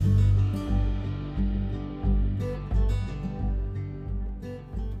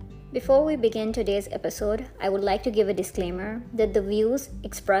Before we begin today's episode, I would like to give a disclaimer that the views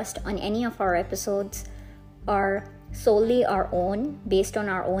expressed on any of our episodes are solely our own, based on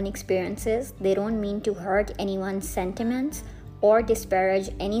our own experiences. They don't mean to hurt anyone's sentiments or disparage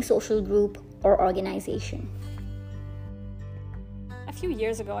any social group or organization. A few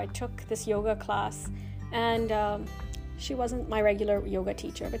years ago, I took this yoga class, and she wasn't my regular yoga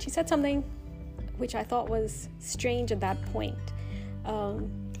teacher, but she said something which I thought was strange at that point.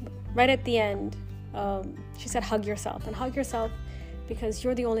 Right at the end, she said, hug yourself, and hug yourself because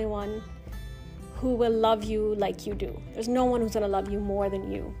you're the only one who will love you like you do. There's no one who's going to love you more than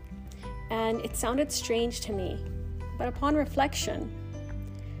you. And it sounded strange to me, but upon reflection,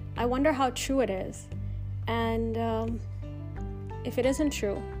 I wonder how true it is. And if it isn't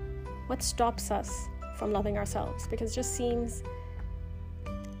true, what stops us from loving ourselves? Because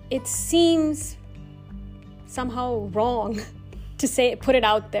it seems somehow wrong to put it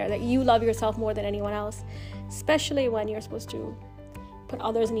out there that you love yourself more than anyone else, especially when you're supposed to put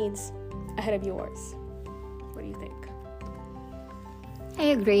others' needs ahead of yours. What do you think? I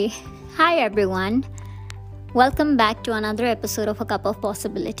agree. Hi everyone. Welcome back to another episode of A Cup of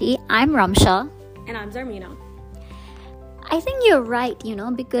Possibility. I'm Ramsha. And I'm Zarmeena. I think you're right,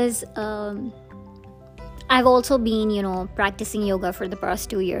 because I've also been, practicing yoga for the past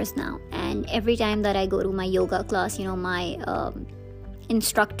 2 years now. And every time that I go to my yoga class, my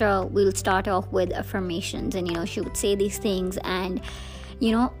instructor will start off with affirmations. And, she would say these things. And,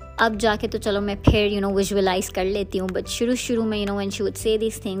 अब जाके तो चलो मैं फिर visualize कर लेती हूँ, but शुरू में when she would say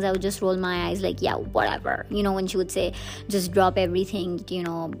these things, I would just roll my eyes like, yeah, whatever. When she would say just drop everything,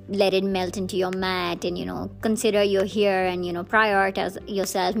 let it melt into your mat, and consider you're here, and prioritize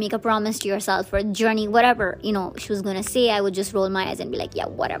yourself, make a promise to yourself for a journey, whatever she was gonna say. I would just roll my eyes and be like, yeah,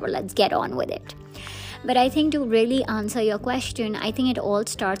 whatever, let's get on with it. But I think to really answer your question, I think it all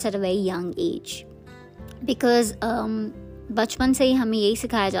starts at a very young age, because बचपन से ही हमें यही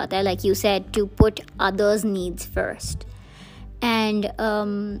सिखाया जाता है, like you said, to put others' needs first. And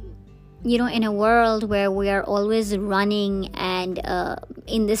in a world where we are always running and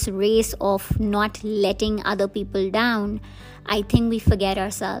in this race of not letting other people down, I think we forget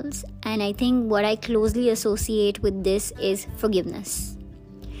ourselves. And I think what I closely associate with this is forgiveness.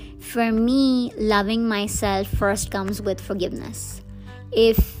 For me, loving myself first comes with forgiveness.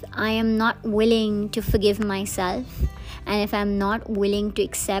 If I am not willing to forgive myself, and if I'm not willing to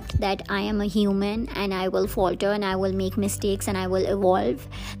accept that I am a human and I will falter and I will make mistakes and I will evolve,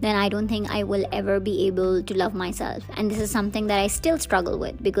 then I don't think I will ever be able to love myself. And this is something that I still struggle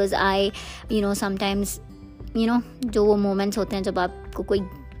with, because I, sometimes, जो वो moments होते हैं जब आपको कोई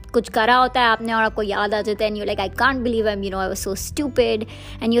कुछ करा होता है आपने और आपको याद आ जाता है, and you're like, I can't believe I was so stupid,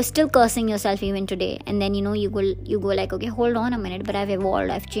 and you're still cursing yourself even today. And then you go like, okay, hold on a minute, but I've evolved,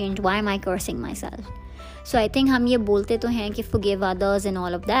 I've changed, why am I cursing myself? So I think हम ये बोलते तो हैं कि forgive others and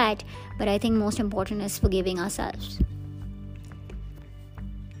all of that, but I think most important is forgiving ourselves.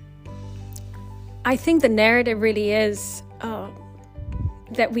 I think the narrative really is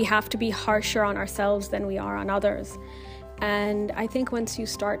that we have to be harsher on ourselves than we are on others. And I think once you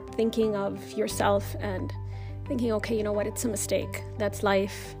start thinking of yourself and thinking, okay, you know what, it's a mistake. That's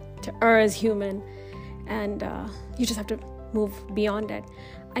life. To err is human. And you just have to move beyond it.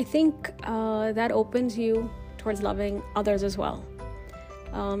 I think that opens you towards loving others as well.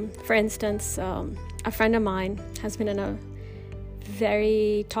 For instance, a friend of mine has been in a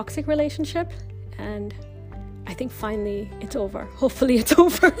very toxic relationship, and I think finally it's over. Hopefully it's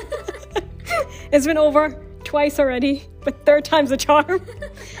over. It's been over twice already, but third time's a charm.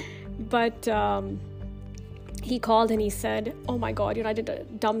 But he called and he said, oh my God, I did a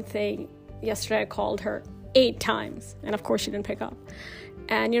dumb thing. Yesterday I called her 8 times, and of course she didn't pick up.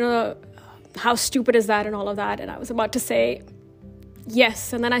 And how stupid is that and all of that? And I was about to say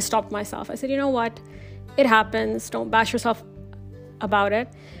yes, and then I stopped myself. I said, you know what? It happens. Don't bash yourself about it.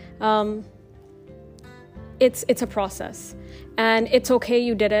 It's a process, and it's okay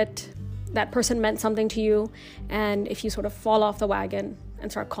you did it. That person meant something to you, and if you sort of fall off the wagon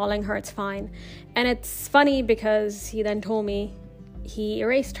and start calling her, it's fine. And it's funny because he then told me he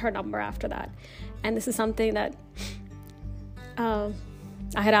erased her number after that. And this is something that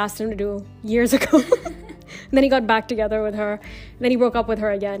I had asked him to do years ago. And then he got back together with her. And then he broke up with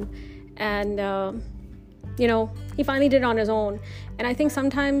her again. And, he finally did it on his own. And I think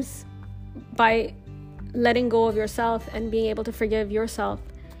sometimes by letting go of yourself and being able to forgive yourself,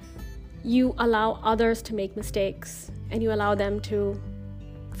 you allow others to make mistakes, and you allow them to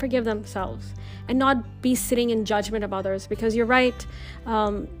forgive themselves and not be sitting in judgment of others. Because you're right,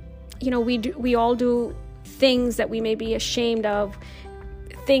 we all do things that we may be ashamed of,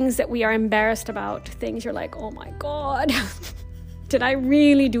 things that we are embarrassed about, things you're like, oh my God, did I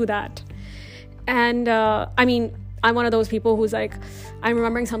really do that? And I mean, I'm one of those people who's like, I'm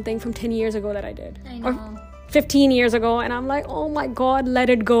remembering something from 10 years ago that I did. I know. Or 15 years ago, and I'm like, oh my God, let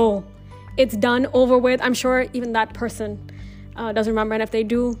it go. It's done, over with. I'm sure even that person doesn't remember, and if they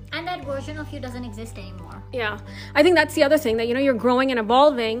do... And that version of you doesn't exist anymore. Yeah. I think that's the other thing, that, you know, you're growing and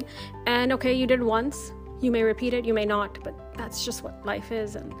evolving, and okay, you did once, you may repeat it, you may not, but that's just what life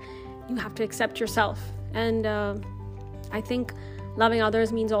is, and you have to accept yourself. And I think loving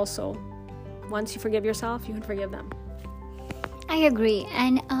others means also, once you forgive yourself, you can forgive them. I agree.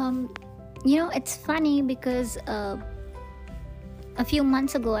 And you know, it's funny because a few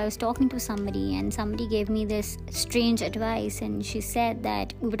months ago I was talking to somebody, and somebody gave me this strange advice, and she said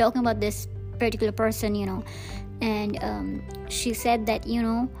that we were talking about this particular person, you know, and she said that, you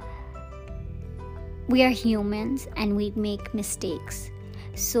know, we are humans and we make mistakes,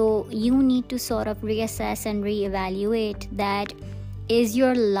 so you need to sort of reassess and reevaluate that, is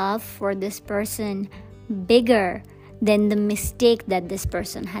your love for this person bigger than the mistake that this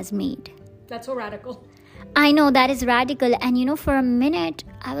person has made? That's so radical. I know, that is radical. And you know, for a minute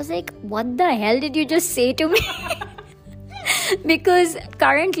I was like, what the hell did you just say to me? Because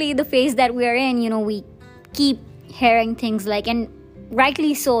currently the phase that we're in, you know, we keep hearing things like, and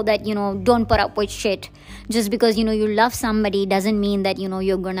rightly so, that, you know, don't put up with shit. Just because, you know, you love somebody doesn't mean that, you know,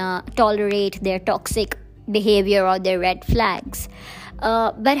 you're gonna tolerate their toxic behavior or their red flags.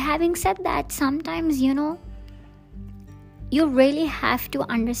 But having said that, sometimes, you know, you really have to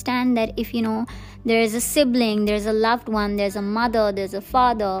understand that if, you know, there is a sibling, there's a loved one, there's a mother, there's a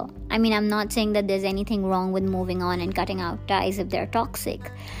father. I mean, I'm not saying that there's anything wrong with moving on and cutting out ties if they're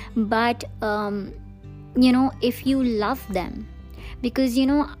toxic. But, you know, if you love them, because, you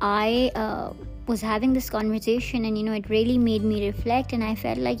know, I was having this conversation, and, you know, it really made me reflect. And I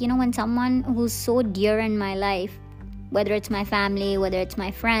felt like, you know, when someone who's so dear in my life, whether it's my family, whether it's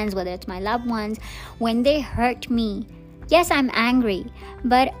my friends, whether it's my loved ones, when they hurt me, yes, I'm angry,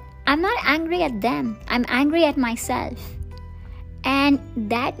 but I'm not angry at them. I'm angry at myself. And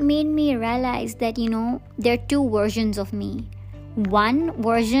that made me realize that, you know, there are two versions of me. One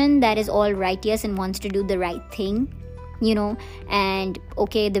version that is all righteous and wants to do the right thing, you know, and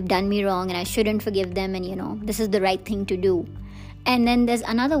okay, they've done me wrong and I shouldn't forgive them, and, you know, this is the right thing to do. And then there's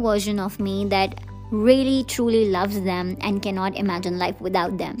another version of me that really truly loves them and cannot imagine life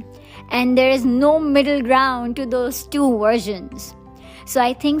without them. And there is no middle ground to those two versions. So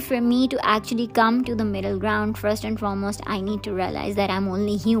I think for me to actually come to the middle ground, first and foremost, I need to realize that I'm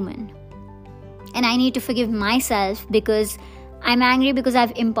only human. And I need to forgive myself, because I'm angry because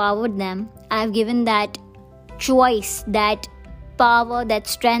I've empowered them. I've given that choice, that power, that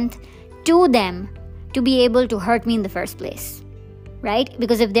strength to them to be able to hurt me in the first place. Right?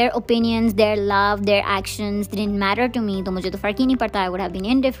 Because if their opinions, their love, their actions didn't matter to me, तो मुझे तो फर्क ही नहीं पड़ता, I would have been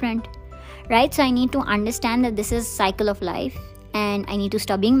indifferent. Right? So I need to understand that this is a cycle of life, and I need to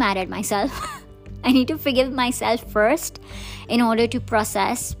stop being mad at myself. I need to forgive myself first in order to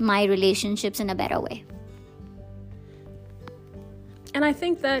process my relationships in a better way. And I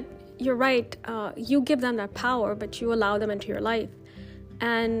think that you're right. You give them that power, but you allow them into your life.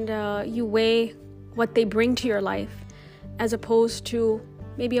 And you weigh what they bring to your life, as opposed to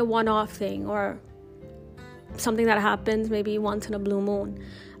maybe a one-off thing, or something that happens maybe once in a blue moon,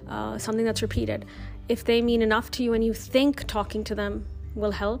 something that's repeated. If they mean enough to you and you think talking to them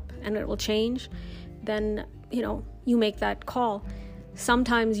will help and it will change, then, you know, you make that call.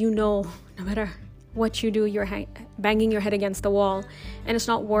 Sometimes, you know, no matter what you do, you're banging your head against the wall and it's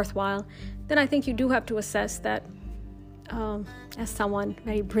not worthwhile. Then I think you do have to assess that, as someone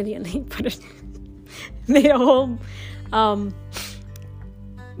very brilliantly put it, made a whole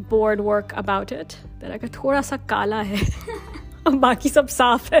board work about it, that अगर थोड़ा सा काला है और बाकी सब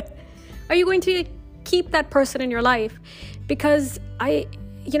साफ है, are you going to keep that person in your life? Because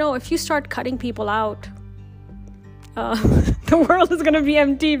you know, if you start cutting people out, the world is going to be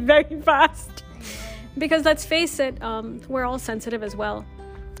empty very fast. Because let's face it, we're all sensitive as well.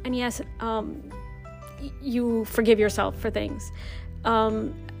 And yes, you forgive yourself for things.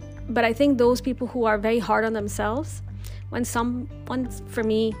 But I think those people who are very hard on themselves, for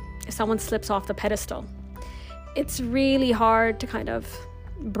me, if someone slips off the pedestal, it's really hard to kind of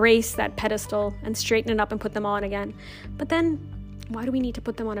brace that pedestal and straighten it up and put them on again. But then, why do we need to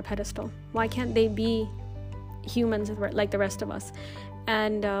put them on a pedestal? Why can't they be humans like the rest of us?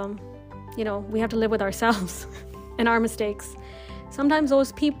 And, you know, we have to live with ourselves and our mistakes. Sometimes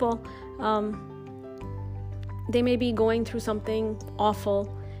those people, they may be going through something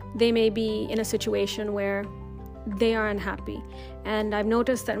awful. They may be in a situation where they are unhappy. And I've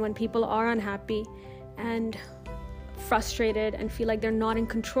noticed that when people are unhappy and frustrated and feel like they're not in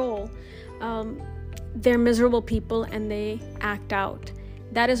control, they're miserable people and they act out.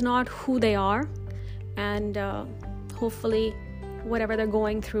 That is not who they are, and hopefully whatever they're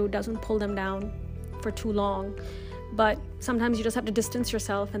going through doesn't pull them down for too long. But sometimes you just have to distance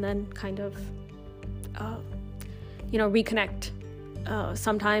yourself and then kind of reconnect.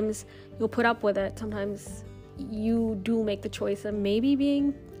 Sometimes you'll put up with it. Sometimes you do make the choice of maybe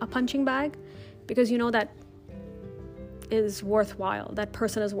being a punching bag, because you know that is worthwhile. That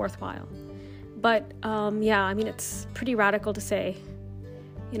person is worthwhile. But it's pretty radical to say,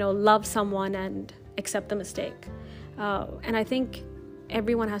 love someone and accept the mistake. And I think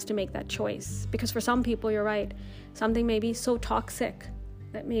everyone has to make that choice, because for some people, you're right, something may be so toxic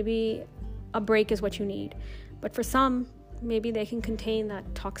that maybe a break is what you need. But for some, maybe they can contain that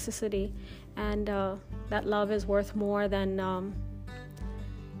toxicity, and that love is worth more than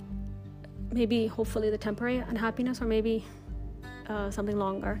maybe hopefully the temporary unhappiness, or maybe something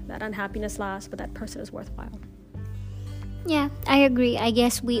longer. That unhappiness lasts, but that person is worthwhile. Yeah, I agree. I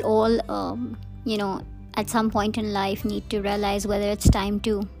guess we all at some point in life need to realize whether it's time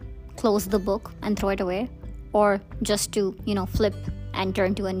to close the book and throw it away, or just to flip and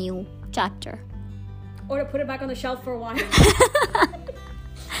turn to a new chapter, or to put it back on the shelf for a while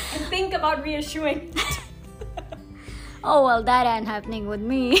and think about reissuing. Oh well, that ain't happening with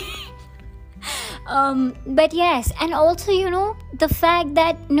me. But yes, and also the fact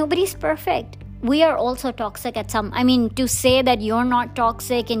that nobody's perfect. We are also toxic at some, to say that you're not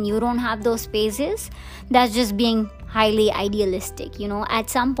toxic and you don't have those phases, that's just being highly idealistic. At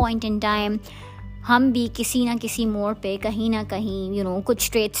some point in time, हम भी किसी ना किसी मोड़ पे कहीं ना कहीं कुछ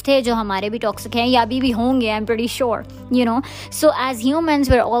traits थे जो हमारे भी toxic हैं, या भी होंगे, I'm pretty sure. So as humans,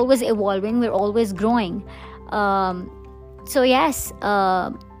 we're always evolving, we're always growing. So yes,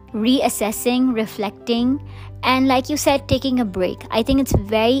 reassessing, reflecting, and like you said, taking a break. I think it's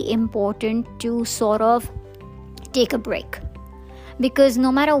very important to sort of take a break, because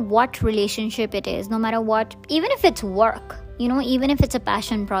no matter what relationship it is, no matter what, even if it's work, even if it's a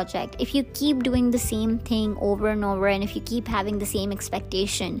passion project, if you keep doing the same thing over and over, and if you keep having the same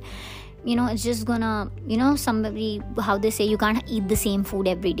expectation, it's just gonna, somebody, how they say, you can't eat the same food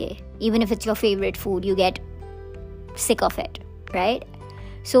every day. Even if it's your favorite food, you get sick of it, right?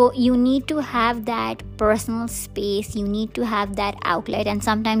 So you need to have that personal space, you need to have that outlet, and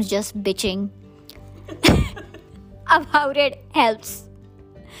sometimes just bitching about it helps,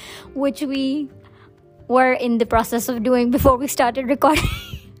 which we were in the process of doing before we started recording.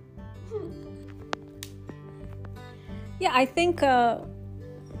 Yeah, I think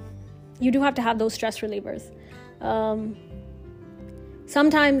you do have to have those stress relievers.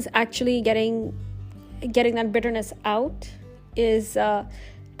 Sometimes actually getting that bitterness out is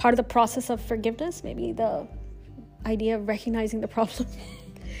part of the process of forgiveness, maybe the idea of recognizing the problem.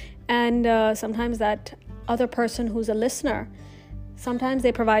 And sometimes that other person who's a listener, sometimes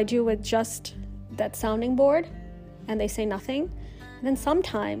they provide you with just that sounding board and they say nothing. And then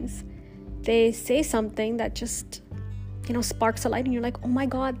sometimes they say something that just, sparks a light, and you're like, oh my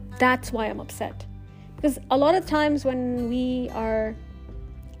God, that's why I'm upset. Because a lot of times when we are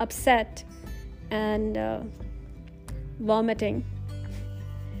upset and vomiting,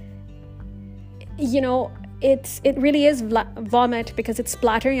 it really is vomit, because it's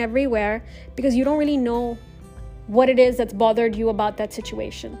splattering everywhere, because you don't really know what it is that's bothered you about that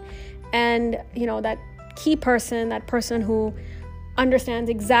situation. And that key person, that person who understands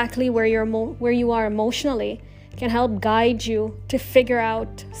exactly where you are emotionally, can help guide you to figure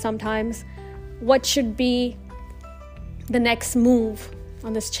out sometimes what should be the next move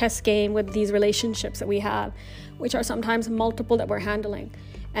on this chess game with these relationships that we have, which are sometimes multiple that we're handling.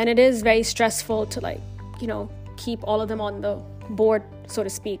 And it is very stressful to keep all of them on the board, so to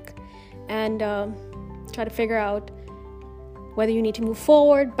speak, and try to figure out whether you need to move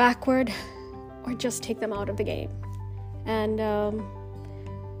forward, backward, or just take them out of the game. And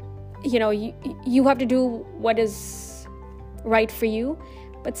you have to do what is right for you,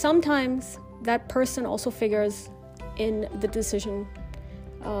 but sometimes that person also figures in the decision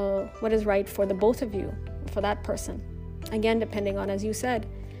what is right for the both of you, for that person. Again, depending on, as you said,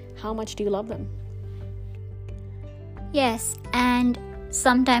 how much do you love them? Yes, and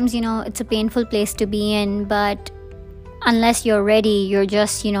sometimes, it's a painful place to be in, but unless you're ready, you're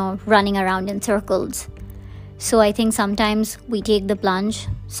just, running around in circles. So I think sometimes we take the plunge,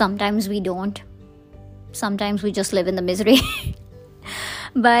 sometimes we don't. Sometimes we just live in the misery.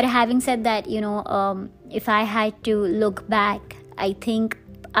 But having said that, if I had to look back, I think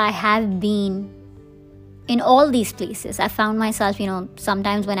I have been in all these places, I found myself,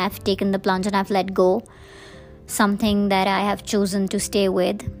 sometimes when I've taken the plunge and I've let go, something that I have chosen to stay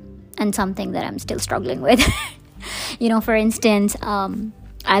with and something that I'm still struggling with. For instance,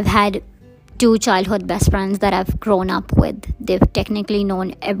 I've had 2 childhood best friends that I've grown up with. They've technically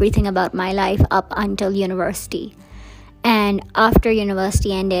known everything about my life up until university. And after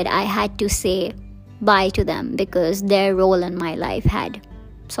university ended, I had to say bye to them because their role in my life had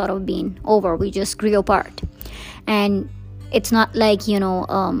sort of been over. We just grew apart. And it's not like,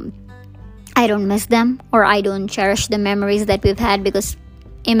 I don't miss them or I don't cherish the memories that we've had, because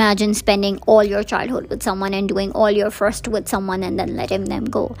imagine spending all your childhood with someone and doing all your first with someone and then letting them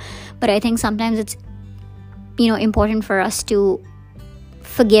go. But I think sometimes it's, important for us to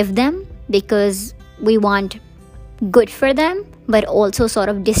forgive them because we want good for them, but also sort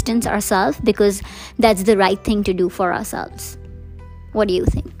of distance ourselves because that's the right thing to do for ourselves. What do you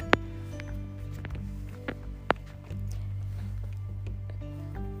think?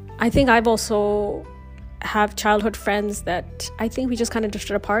 I think I've also have childhood friends that I think we just kind of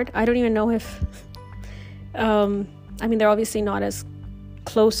drifted apart. I don't even know if they're obviously not as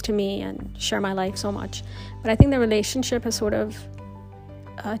close to me and share my life so much, but I think the relationship has sort of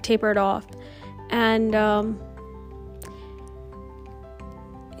tapered off, and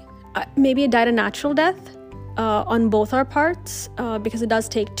maybe it died a natural death on both our parts, because it does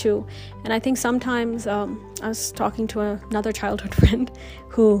take 2. And I think sometimes I was talking to another childhood friend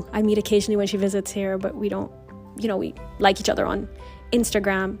who I meet occasionally when she visits here, but we don't, we like each other on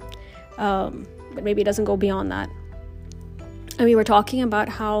Instagram, but maybe it doesn't go beyond that. And we were talking about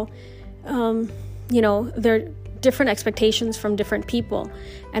how there are different expectations from different people,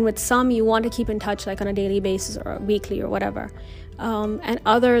 and with some you want to keep in touch like on a daily basis or weekly or whatever, and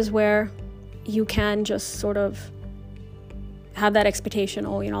others where you can just sort of have that expectation,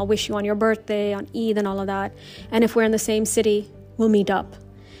 I'll wish you on your birthday, on Eid and all of that, and if we're in the same city, we'll meet up.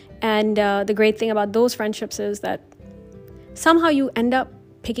 And the great thing about those friendships is that somehow you end up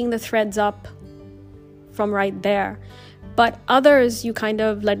picking the threads up from right there, but others you kind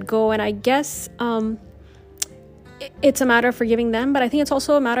of let go. And I guess it's a matter of forgiving them, but I think it's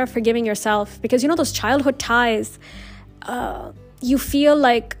also a matter of forgiving yourself, because those childhood ties, you feel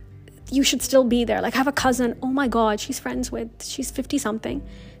like you should still be there. Like I have a cousin, oh my God, she's 50 something.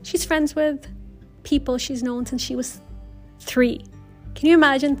 She's friends with people she's known since she was 3. Can you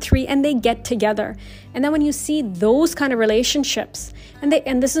imagine 3? And they get together. And then when you see those kind of relationships, and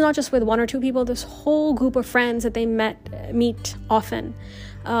this is not just with 1 or 2 people, this whole group of friends that they meet often.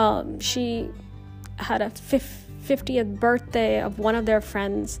 She had a 50th birthday of one of their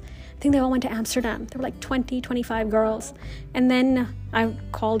friends. I think they all went to Amsterdam. There were like 20, 25 girls. And then I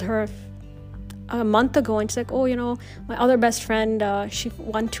called her a month ago and she's like, my other best friend, she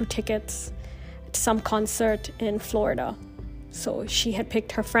won 2 tickets to some concert in Florida. So she had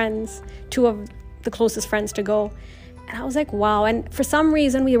picked her friends, 2 of the closest friends to go. And I was like, wow. And for some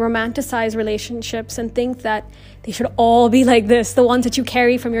reason, we romanticize relationships and think that they should all be like this, the ones that you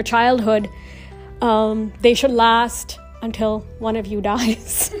carry from your childhood. They should last until one of you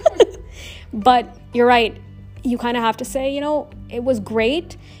dies. But you're right. You kind of have to say, it was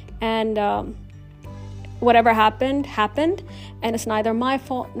great. And whatever happened. And it's neither my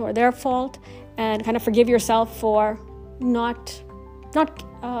fault nor their fault. And kind of forgive yourself for not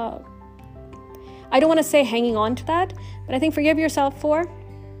I don't want to say hanging on to that, but I think forgive yourself for,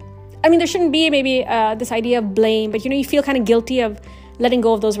 there shouldn't be maybe this idea of blame, but you feel kind of guilty of letting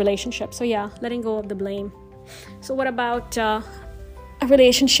go of those relationships. So yeah, letting go of the blame. So what about a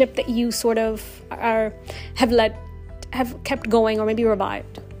relationship that you sort of have kept going or maybe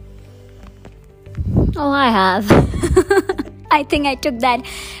revived? Oh, I have. I think I took that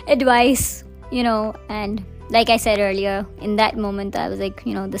advice, and like I said earlier, in that moment, I was like,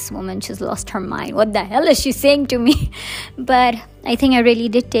 this woman, she's lost her mind. What the hell is she saying to me? But I think I really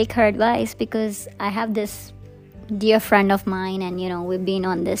did take her advice, because I have this dear friend of mine, and, we've been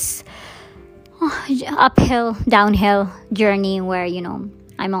on this uphill, downhill journey where,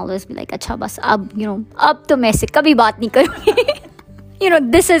 I'm always be like, acha bas, ab to main se kabhi baat nahi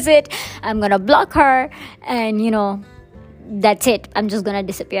karungi. This is it. I'm going to block her, and, that's it. I'm just going to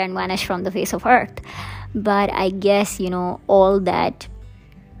disappear and vanish from the face of earth. But I guess, all that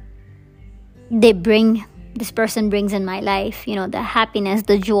this person brings in my life, the happiness,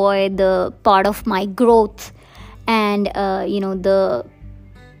 the joy, the part of my growth, and, the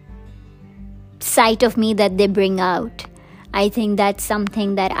side of me that they bring out. I think that's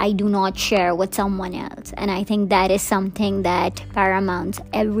something that I do not share with someone else. And I think that is something that paramounts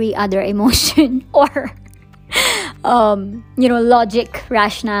every other emotion or, logic,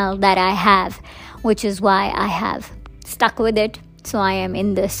 rationale that I have. which is why I have stuck with it. So I am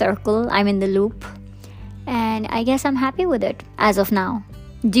in the circle, I'm in the loop, and I guess I'm happy with it as of now.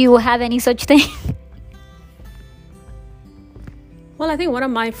 Do you have any such thing? Well, I think one of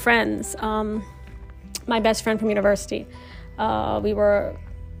my friends, my best friend from university, we were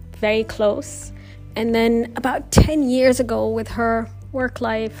very close. And then about 10 years ago, with her work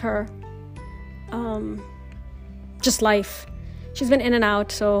life, her just life, she's been in and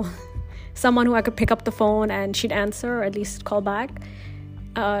out. So someone who I could pick up the phone and she'd answer, or at least call back,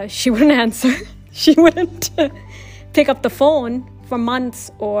 she wouldn't answer. She wouldn't pick up the phone for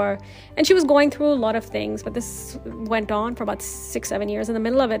months, and she was going through a lot of things, but this went on for about 6-7 years. In the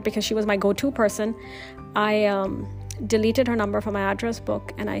middle of it, because she was my go-to person, I deleted her number from my address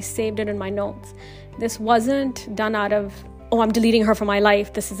book and I saved it in my notes. This wasn't done out of, oh, I'm deleting her from my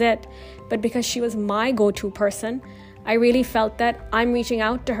life, this is it, but because she was my go-to person, I really felt that I'm reaching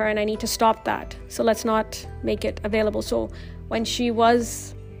out to her and I need to stop that, so let's not make it available. So when she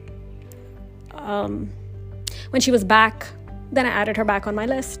was back, then I added her back on my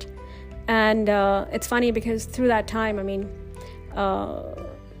list. And it's funny because through that time, I mean,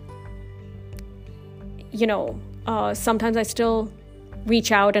 sometimes I still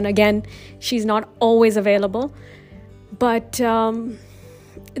reach out, and again, she's not always available, but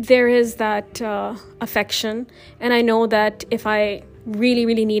there is that affection, and I know that if I really,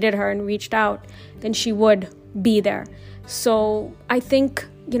 really needed her and reached out, then she would be there. So I think,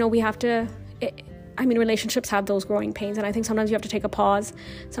 we have to... relationships have those growing pains, and I think sometimes you have to take a pause.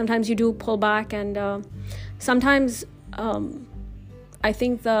 Sometimes you do pull back, and sometimes I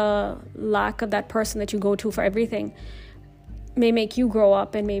think the lack of that person that you go to for everything may make you grow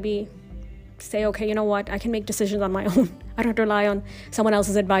up and maybe say, okay, you know what, I can make decisions on my own. I don't have to rely on someone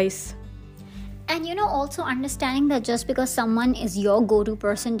else's advice. And also understanding that just because someone is your go-to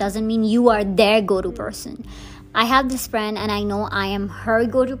person doesn't mean you are their go-to person. I have this friend and I know I am her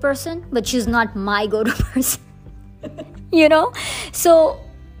go-to person, but she's not my go-to person. So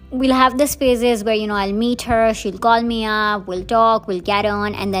we'll have these phases where, I'll meet her, she'll call me up, we'll talk, we'll get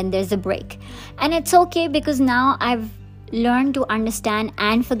on, and then there's a break. And it's okay, because now I've learned to understand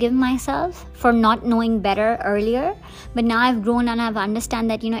and forgive myself for not knowing better earlier. But now I've grown and I've understand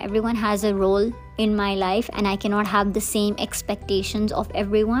that, everyone has a role in my life and I cannot have the same expectations of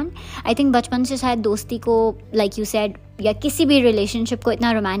everyone. I think बचपन से शायद दोस्ती को, like you said, या किसी भी relationship को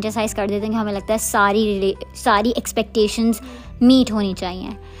इतना romanticize कर देते हैं कि हमें लगता है सारी expectations meet होनी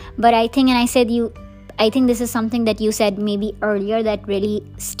चाहिए. But I think, and I think this is something that you said maybe earlier that really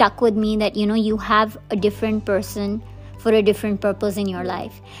stuck with me, that you have a different person for a different purpose in your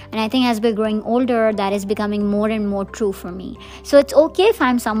life. And I think as we're growing older, that is becoming more and more true for me. So it's okay if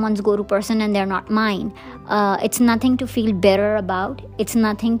I'm someone's go-to person and they're not mine. It's nothing to feel better about. It's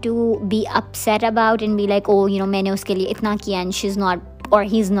nothing to be upset about and be like, oh, मैंने उसके लिए इतना किया and she's not, or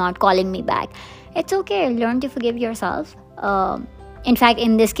he's not calling me back. It's okay. Learn to forgive yourself. In fact,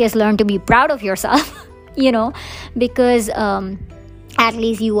 in this case, learn to be proud of yourself, because at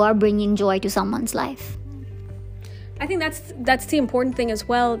least you are bringing joy to someone's life. I think that's the important thing as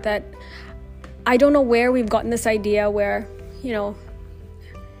well, that I don't know where we've gotten this idea where, your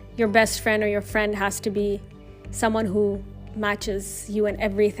best friend or your friend has to be someone who matches you in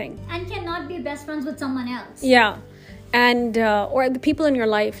everything. And cannot be best friends with someone else. Yeah. And, or the people in your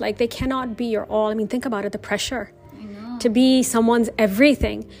life, like, they cannot be your all. I mean, think about it, the pressure to be someone's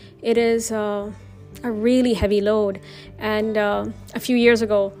everything. It is a really heavy load. And a few years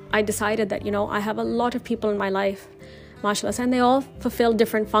ago, I decided that, I have a lot of people in my life, mashallah, and they all fulfill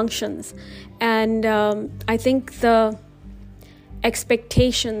different functions. And I think the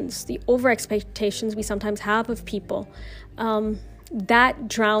expectations, the over expectations we sometimes have of people, that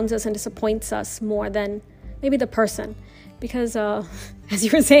drowns us and disappoints us more than maybe the person. Because as you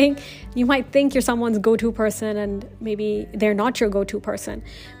were saying, you might think you're someone's go-to person and maybe they're not your go-to person.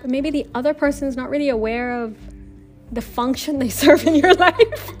 But maybe the other person is not really aware of the function they serve in your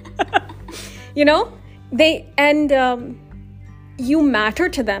life. You matter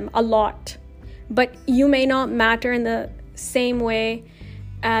to them a lot, but you may not matter in the same way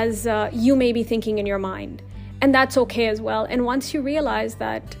as you may be thinking in your mind. And that's okay as well. And once you realize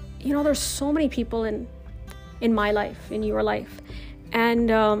that, there's so many people in my life, in your life,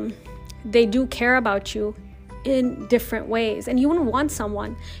 and they do care about you in different ways. And you wouldn't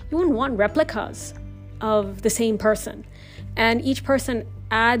want replicas of the same person. And each person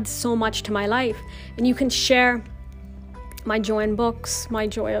adds so much to my life. And you can share my joy in books, my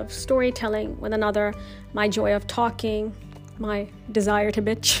joy of storytelling with another, my joy of talking, my desire to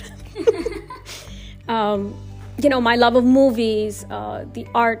bitch, my love of movies, the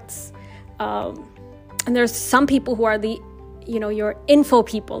arts, And there's some people who are the, your info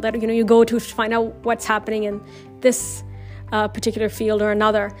people that, you go to find out what's happening in this particular field or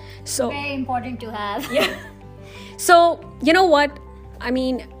another. So very important to have. Yeah. So, you know what? I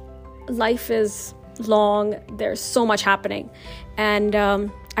mean, life is long. There's so much happening. And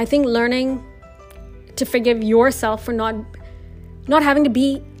I think learning to forgive yourself for not having to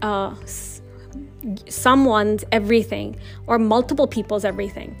be someone's everything or multiple people's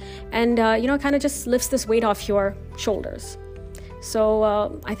everything. And, kind of just lifts this weight off your shoulders.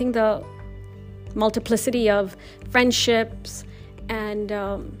 So I think the multiplicity of friendships and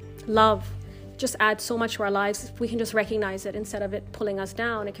love just adds so much to our lives. If we can just recognize it instead of it pulling us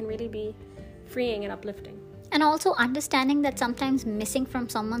down, it can really be freeing and uplifting. And also understanding that sometimes missing from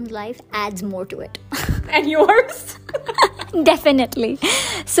someone's life adds more to it. And yours? Definitely.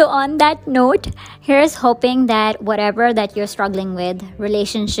 So on that note, here's hoping that whatever that you're struggling with,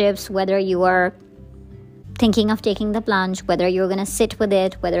 relationships, whether you are thinking of taking the plunge, whether you're going to sit with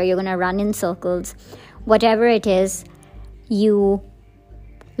it, whether you're going to run in circles, whatever it is, you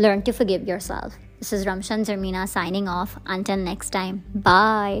learn to forgive yourself. This is Ramshan Zarmeena signing off. Until next time.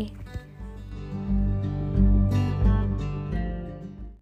 Bye.